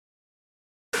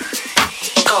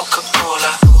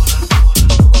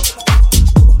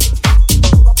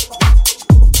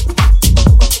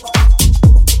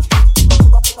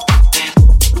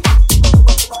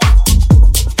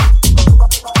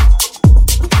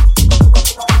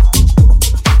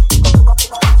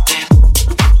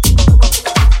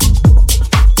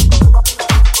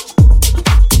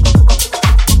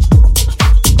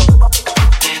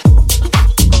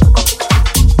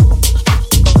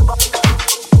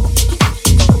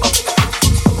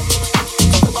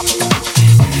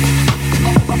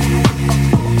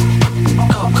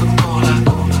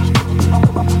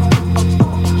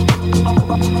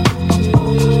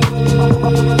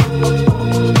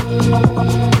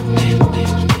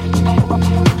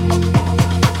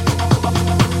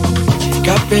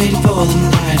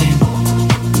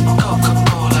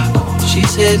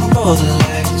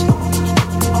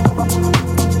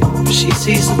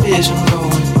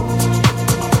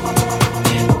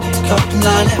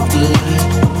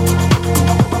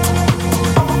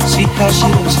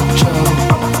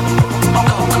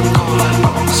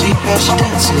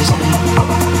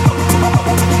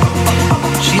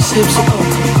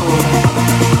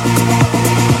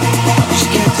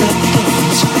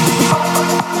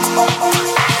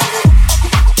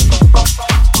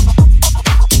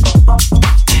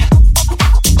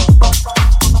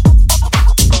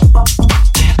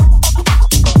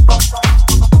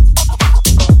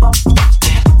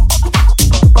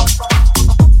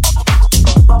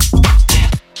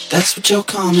That's what you're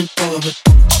coming for,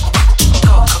 but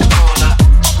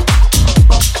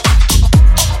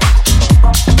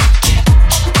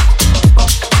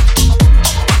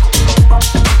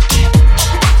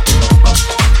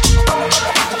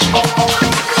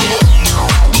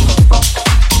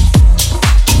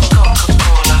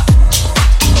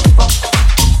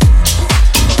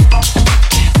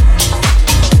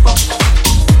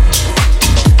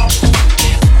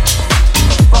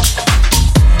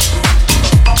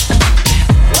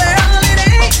Well, it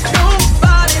ain't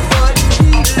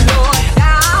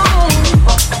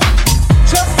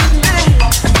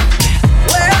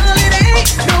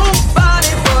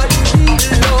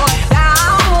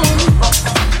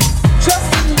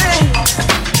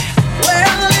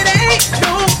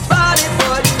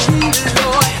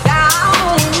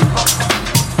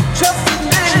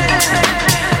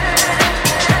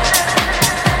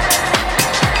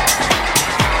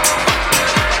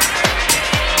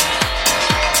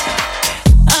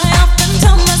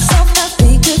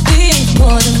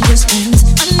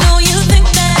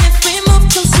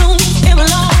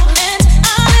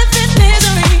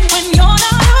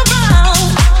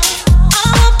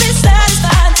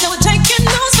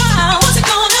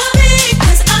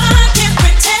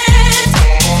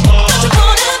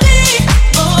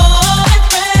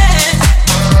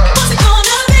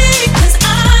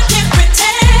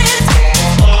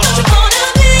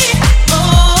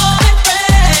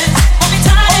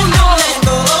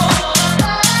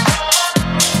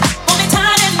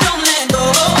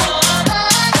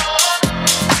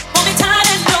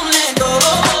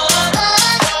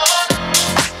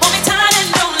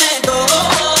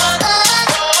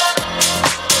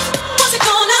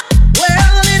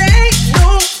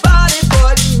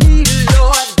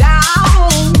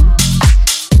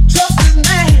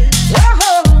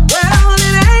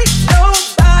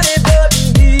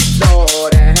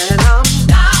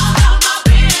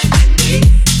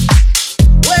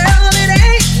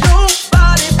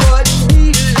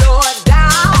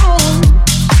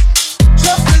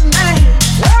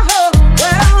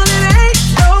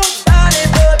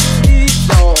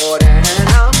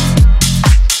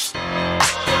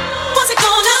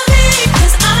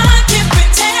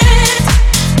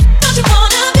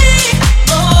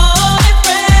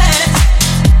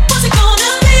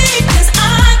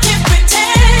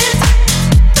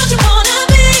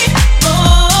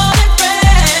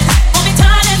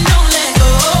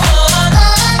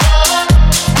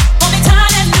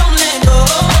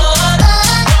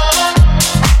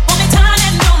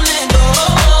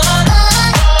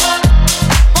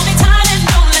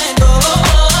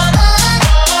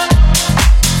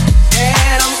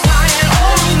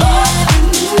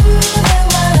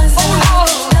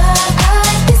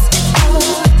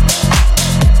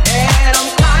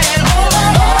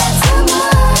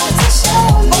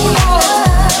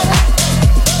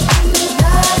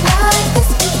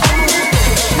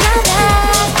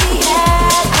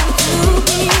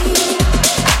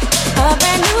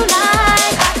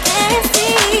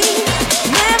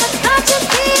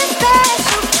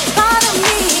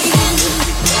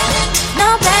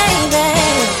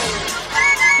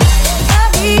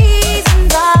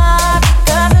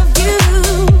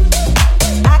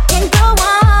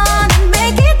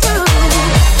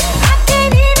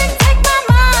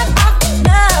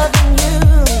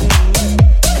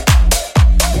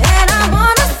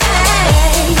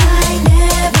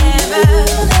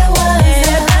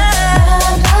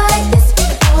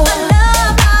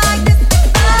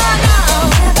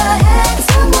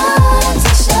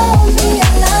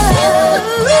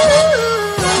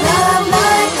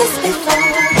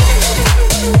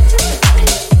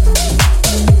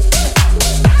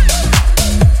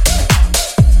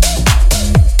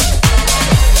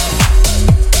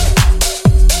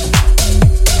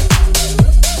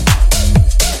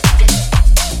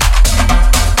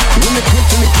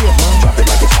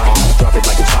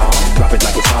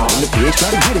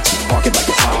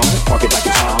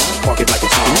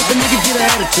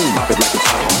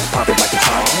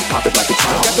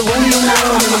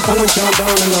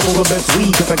roll the best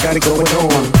weed cause I got it going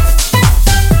on.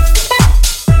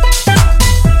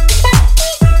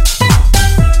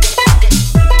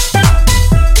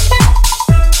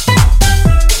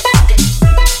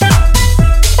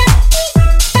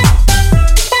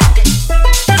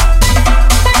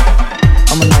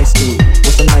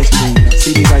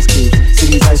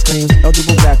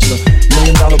 Eligible bachelor, $1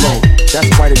 million roll. That's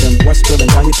whiter than what's spilling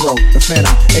down your throat. The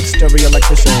phantom, exterior like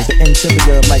fish eggs. The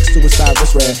interior like suicide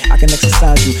wrist red. I can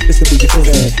exercise you, this could be your phys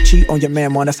ed. Cheat on your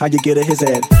man, man, that's how you get a his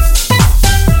head.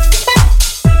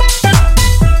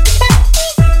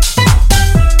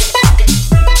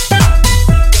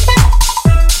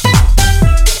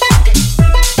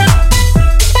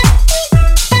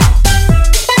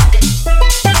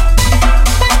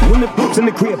 In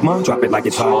the crib, ma. Drop it like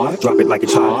it's hard. Drop it like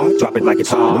it's hard. Drop it like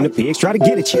it's hard. When the pigs try to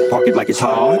get at you, park it like it's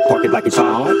hard. Park it like it's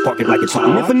hard. Park it like it's hard.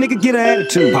 And if a nigga get an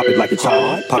attitude, pop it like it's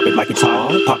hard. Pop it like it's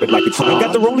hard. Pop it like it's hard. I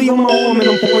got the rollie on my arm and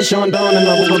I'm pouring Sean Don and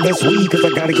I roll the best weed cause I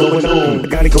got it going on. I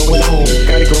got it going on.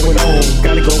 Got it going on.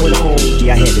 Got it going on.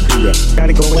 Yeah, I had to do that. Got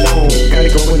it going on. Got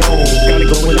it going on. Got it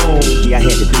going on. Yeah, I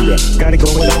had to do that. Got it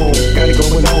going on. Got it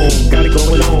going on. Got it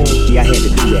going on. Yeah, I had to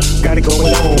do that. Got it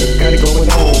going on. Got it going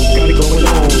on. Got it going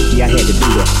on. Yeah, I had to do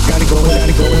that. Got it going, got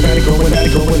it going, got it going, got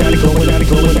it going, got it going, got it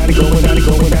going, got it going, got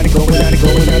it going, got it going, got it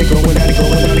going, got it going,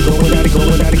 got it going, got it going, got it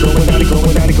going, got it going, got it going,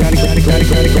 got it going, got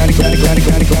it going,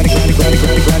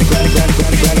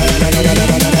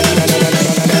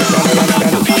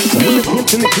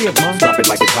 in the crib, ma. Drop it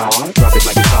like it's hard. Drop it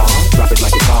like it's hard. Drop it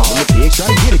like it's hard. When the pigs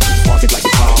try to get at you, park it like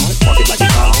it's hard. Park it like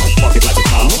it's hard. Park it like it's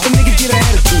hard. If a nigga get an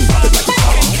attitude, pop it like it's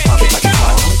hard. Pop it like it's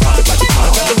hard. Pop it like it's hard.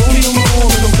 I got the rollie on my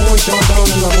arm and I'm pouring Sean Don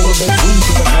and I roll the best weed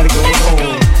cause I got it going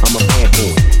on. I'm a bad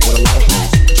boy with a lot of hoes.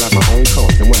 Drive my own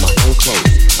cars and wear my own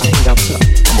clothes. I hang out tough.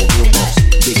 I'm a real boss.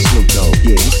 Big Snoop Dogg.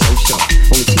 Yeah, he's so sharp.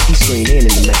 On the TV screen and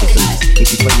in the magazines. If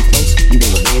you play me close, you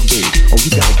want a red beam. Oh, you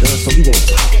got a gun, so you want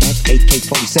to pop that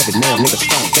AK-47. Now, nigga,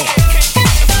 stop that.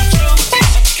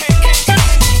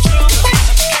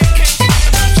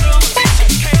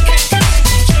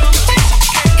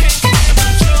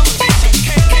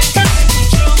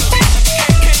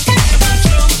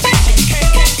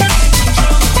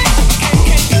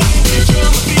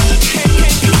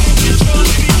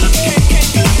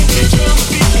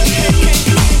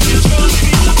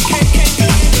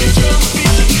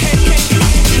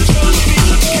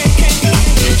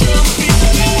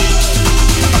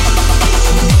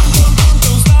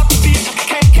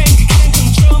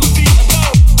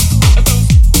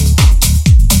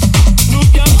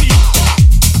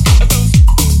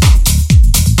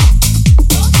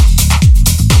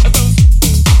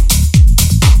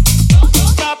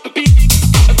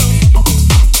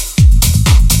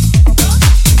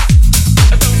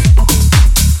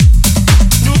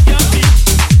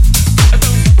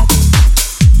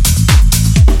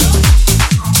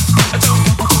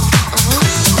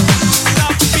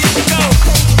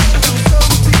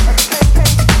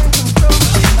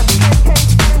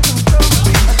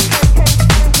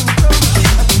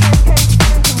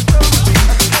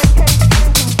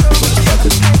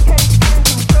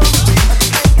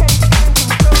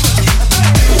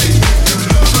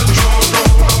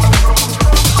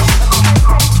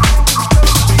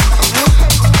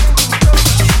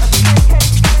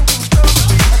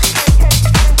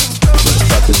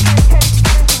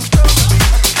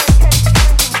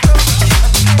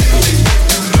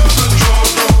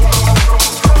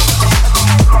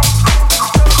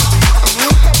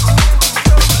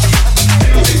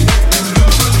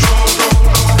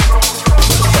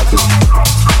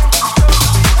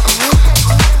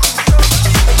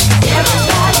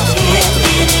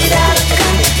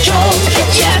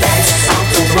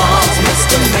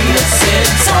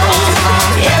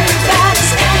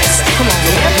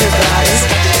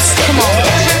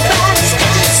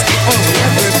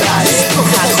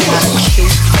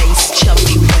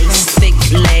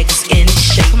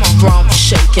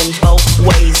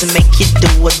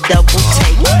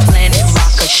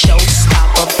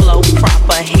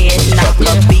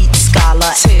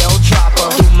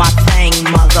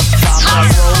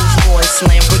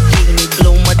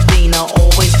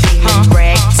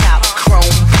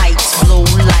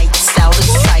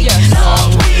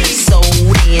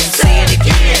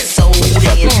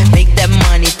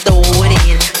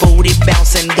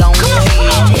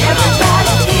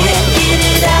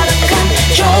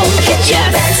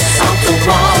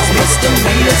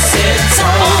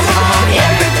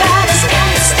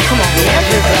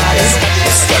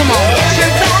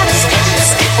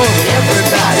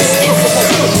 Everybody's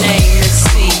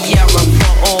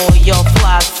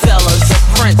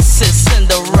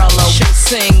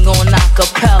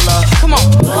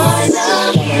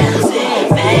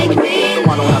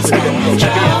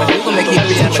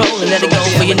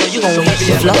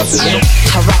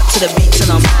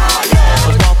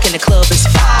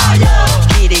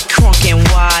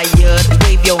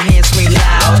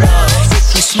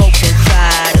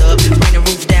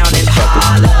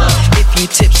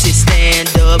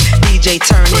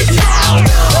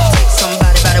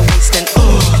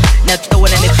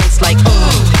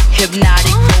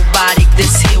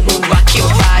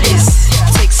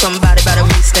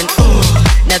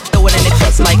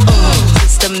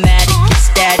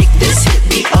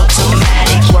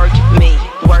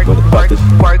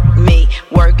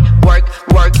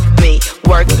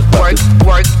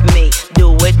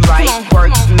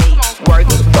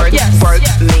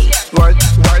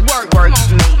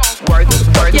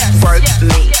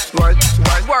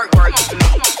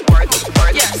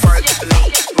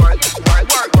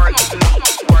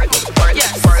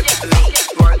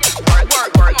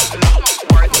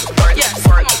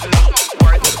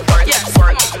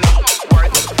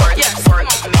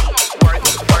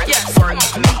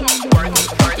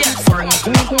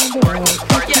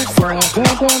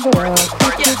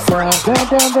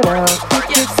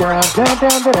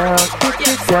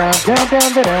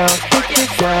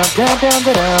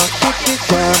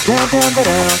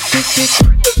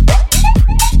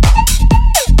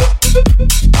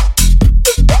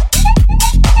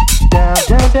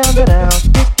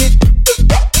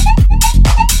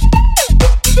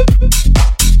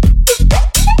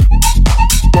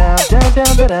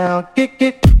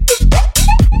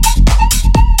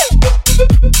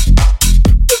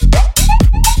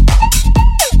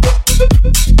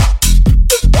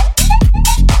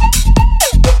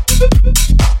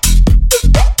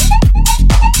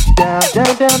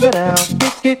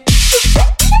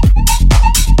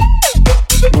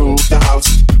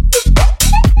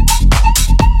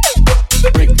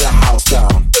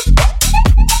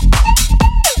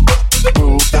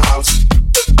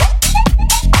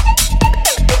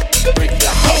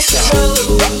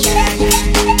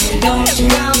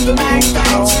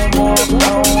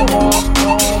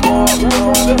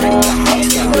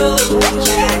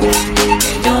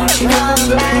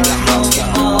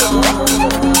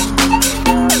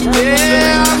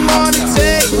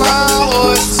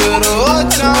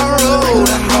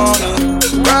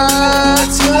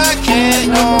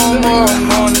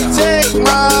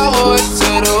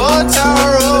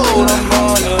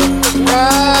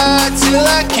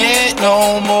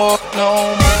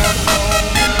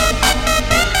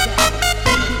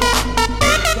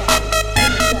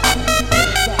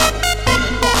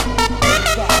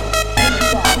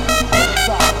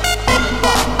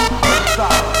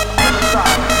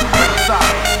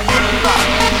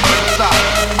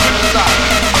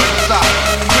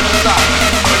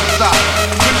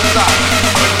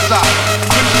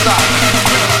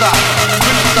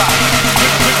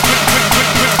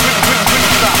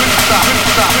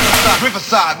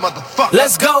Riverside, motherfucker.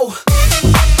 Let's go.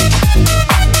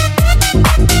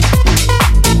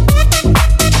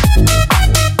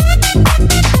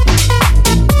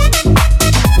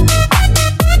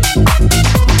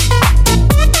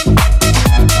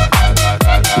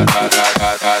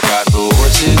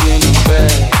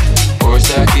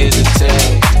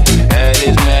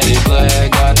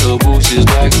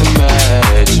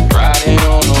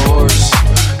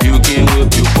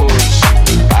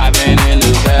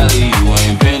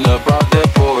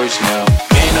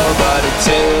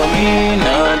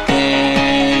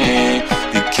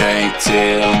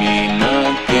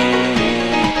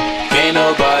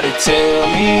 Tell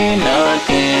me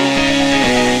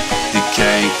nothing. You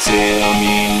can't tell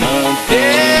me nothing.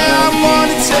 Yeah, I'm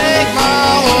gonna take my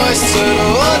horse to the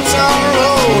old town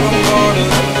road. I'm gonna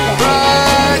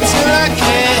ride till I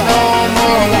can't no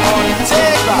more. I'm gonna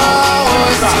take my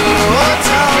horse to the old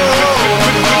town road.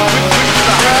 I'm gonna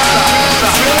ride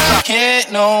till I can't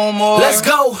no more. Let's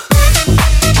go.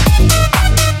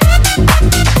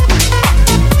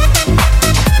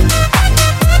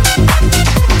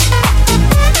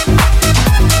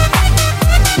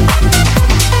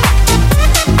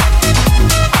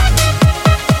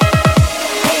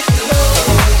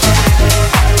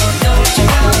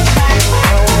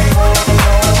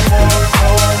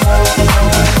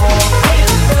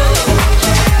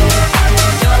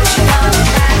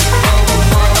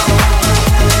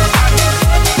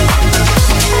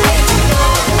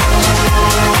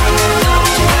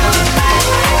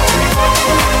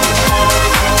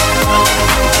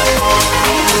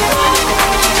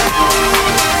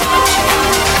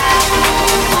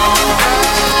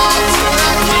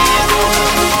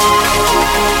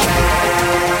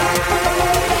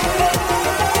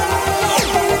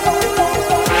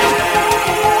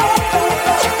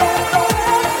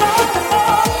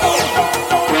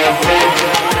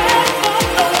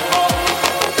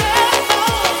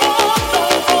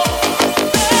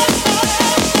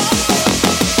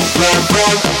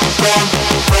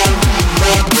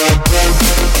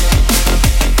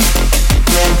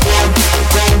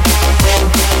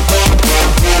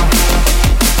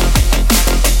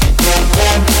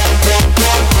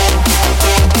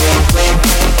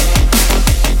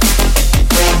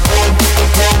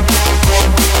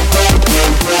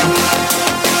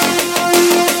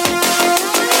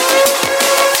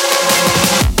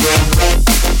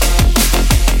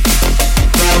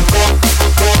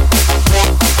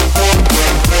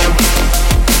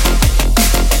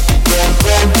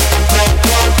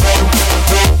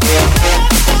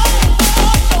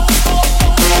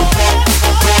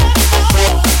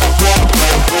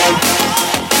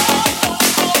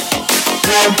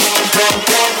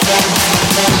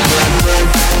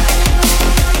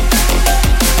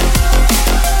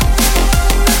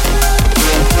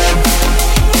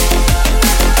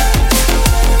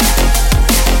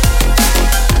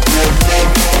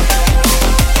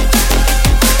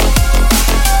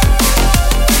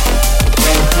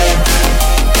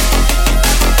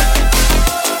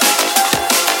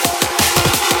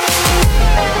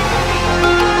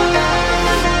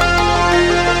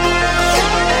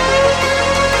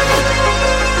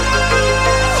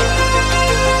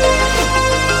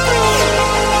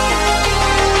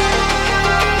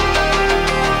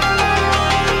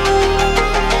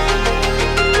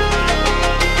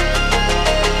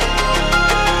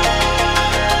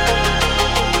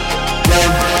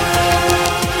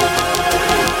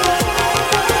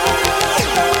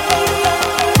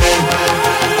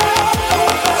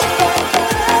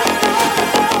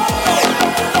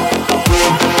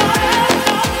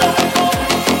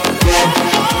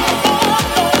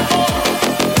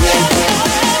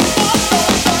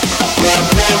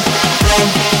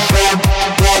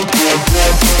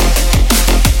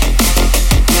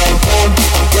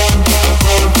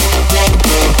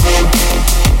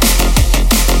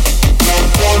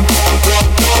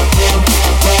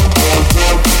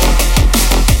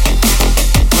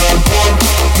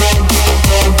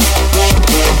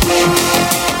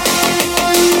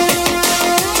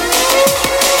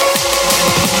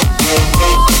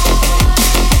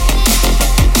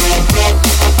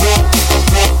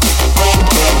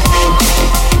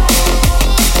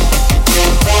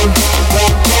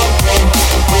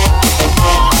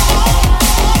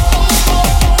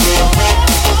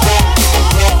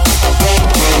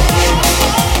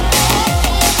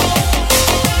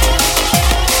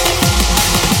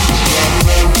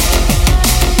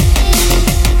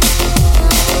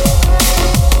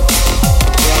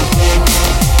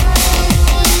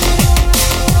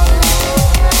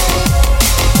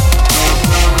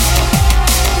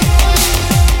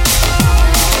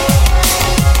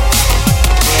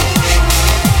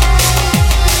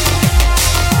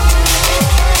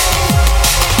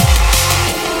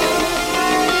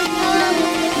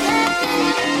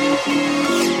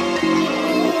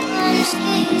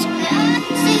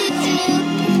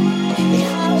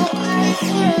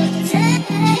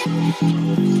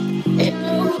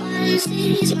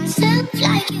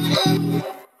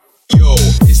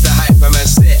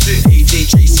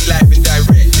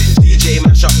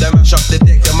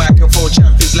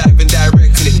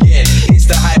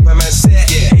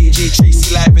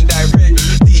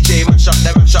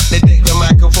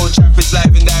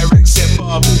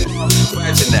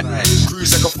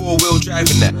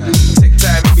 driving that. Take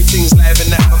time, everything's live in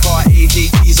that. My car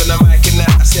AJT's on the mic and that.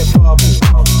 I said bubble,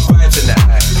 vibes in that.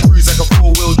 Cruise like a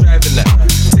 4-wheel driving that.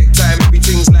 Take time,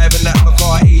 everything's live in that. My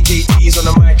car AJT's on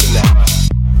the mic and that.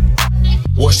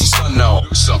 Watch the sun now.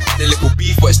 The little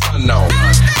beef, but it's done now.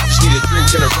 Just need a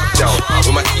drink and a rub down.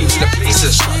 When my team's in the place,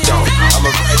 it's shut down. I'm a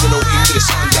riding away to the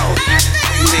sundown. Bang,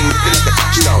 bang, feel like a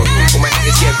touchdown. All my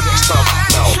haters getting vexed up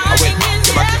now. I went,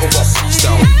 get my kettle off,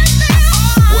 down.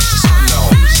 Watch the sun now.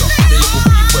 The little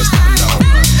beef, but it's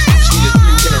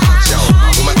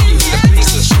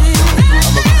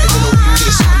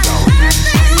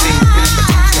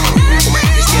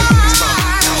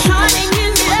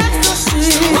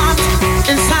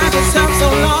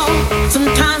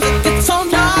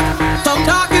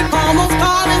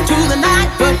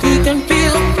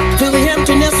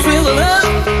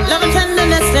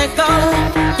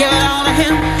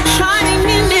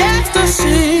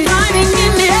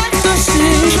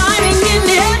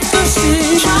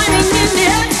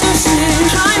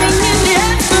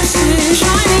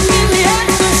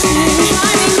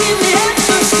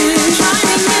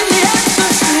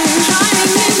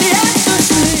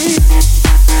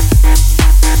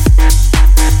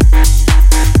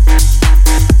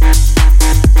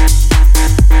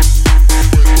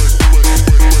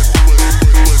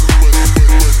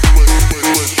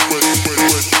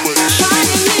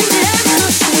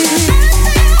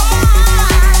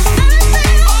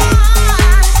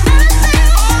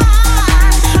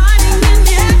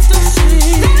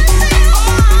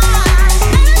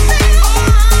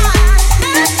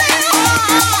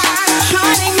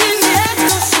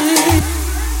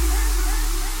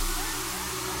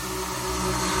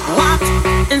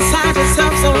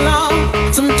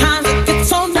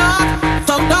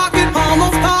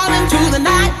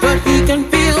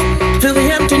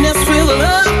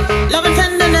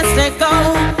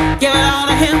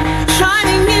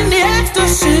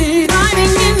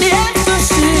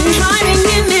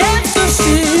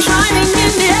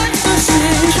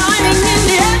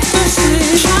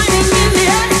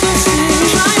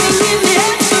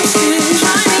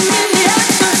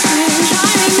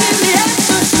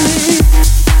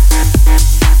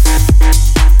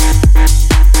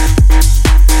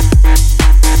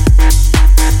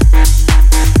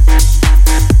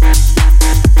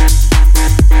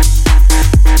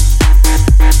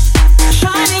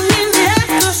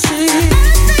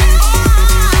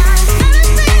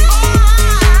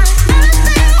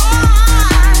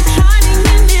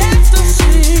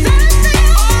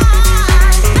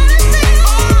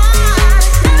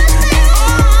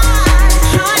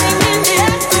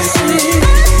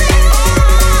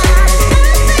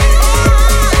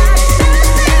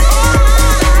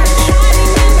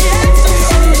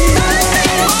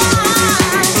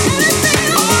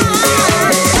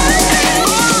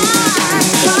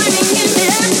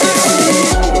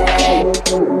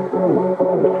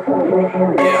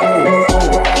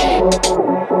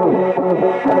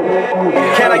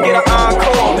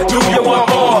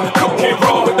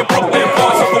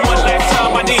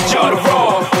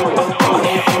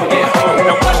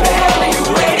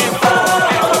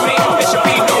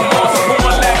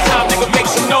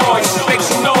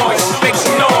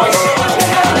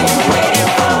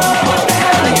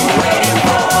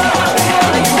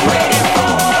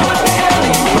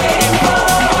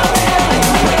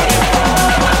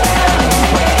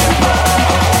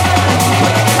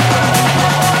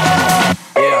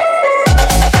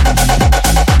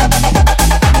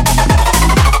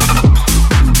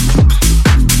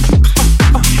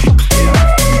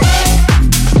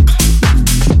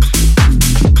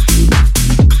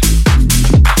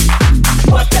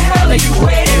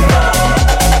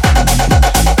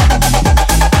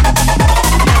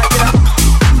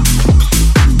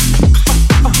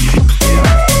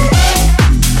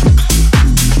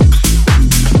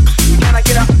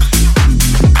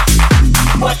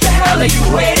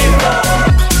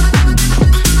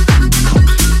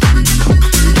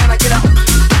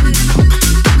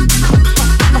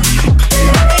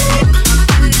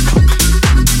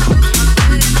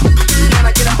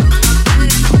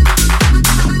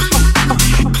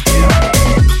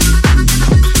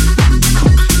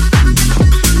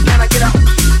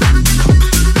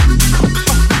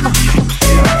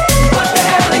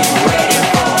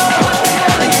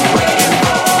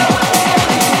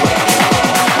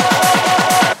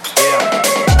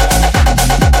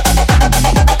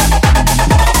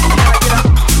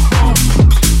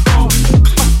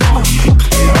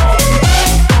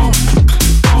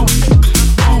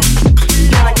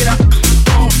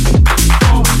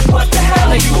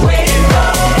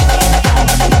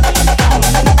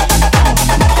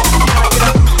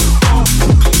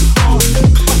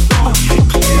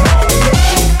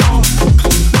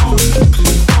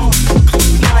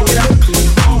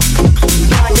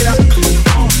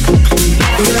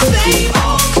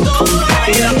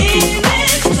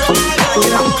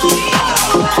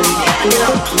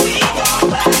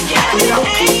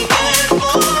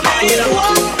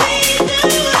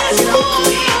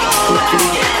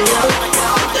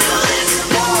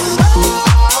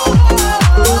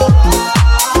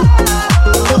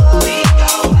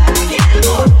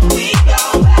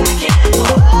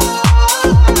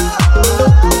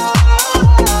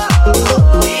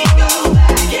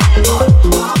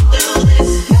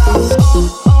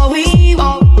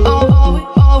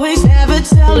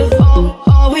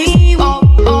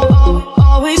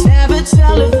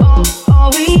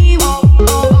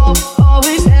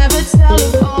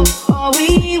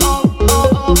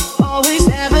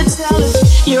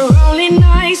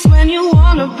nice when you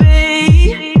wanna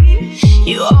be.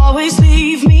 You always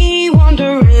leave me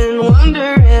wondering,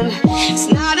 wondering. It's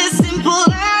not as simple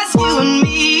as you and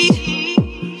me.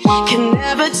 Can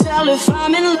never tell if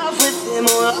I'm in love with him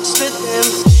or lost with him.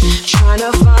 Trying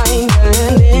to find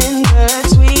an in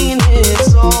between.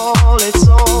 It's all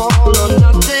or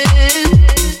nothing.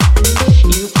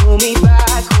 You pull me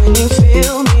back when you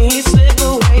feel me slip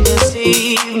away,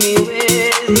 deceive me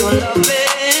with your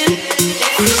loving.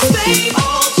 It's the same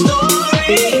old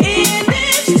story in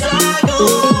this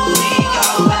tuggle. We go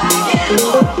back and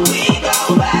forth, we go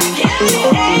back and forth.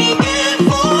 It ain't good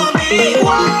for me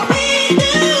what we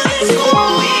do this for.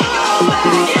 We go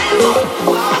back and forth,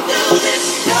 won't do this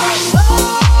no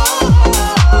more.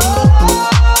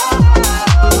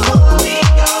 We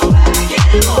go back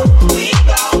and forth, we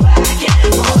go back and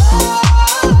forth.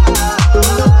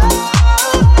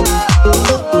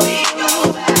 We go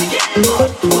back and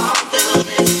forth, won't do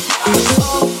this no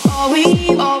more.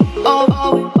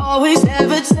 Always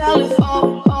ever tell it.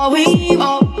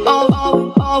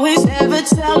 Always ever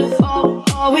tell it.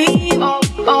 Always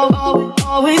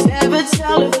ever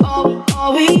tell it.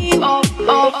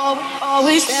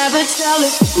 Always ever tell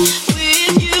it.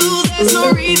 With you, there's no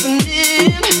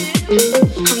reasoning.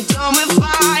 I'm done with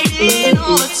fighting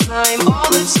all the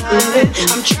time.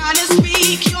 I'm trying to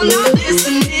speak, you're not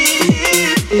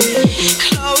listening.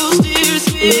 Closed ears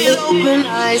with open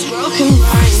eyes, broken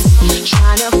minds.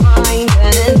 Trying to find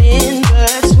an in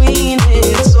between.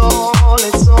 It's all or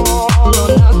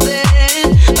nothing.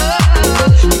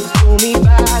 You pull me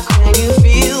back when you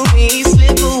feel me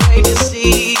slip away,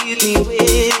 deceive me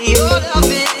with your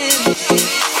loving.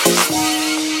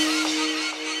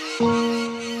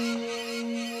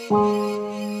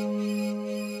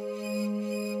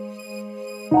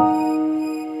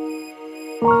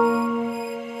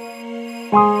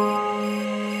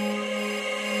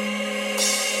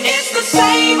 It's the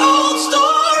same old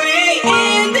story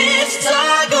in this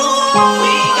tug-of-war.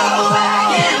 We go back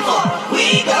and forth,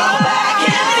 we go back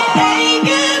and forth. It ain't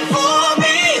good for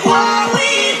me what we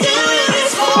do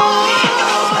this for. We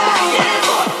go back and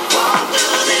forth, won't do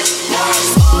this no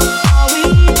more.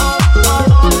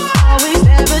 Always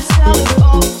ever tell it.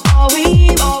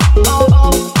 Always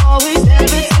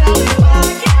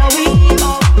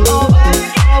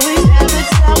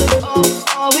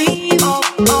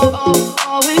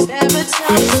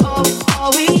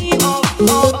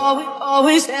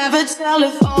ever tell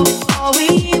it.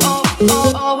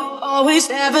 Always ever tell it. Always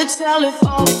ever tell it.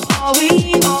 Always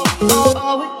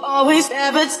ever tell it. Always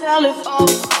ever tell it. Always ever tell it.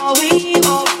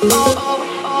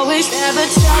 Always ever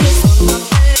tell it.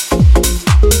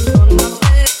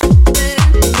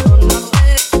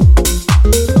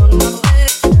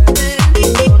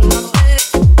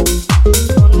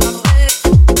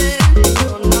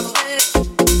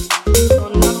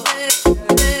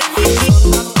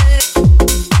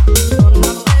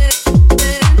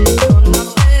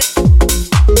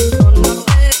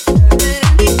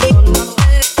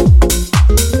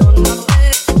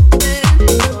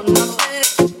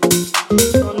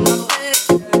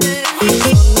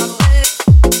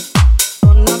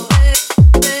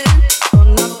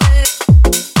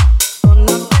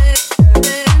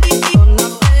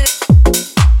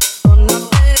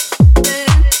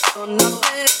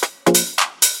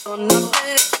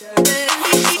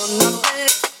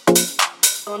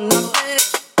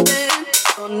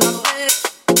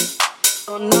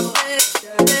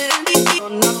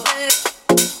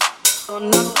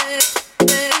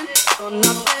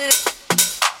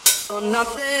 On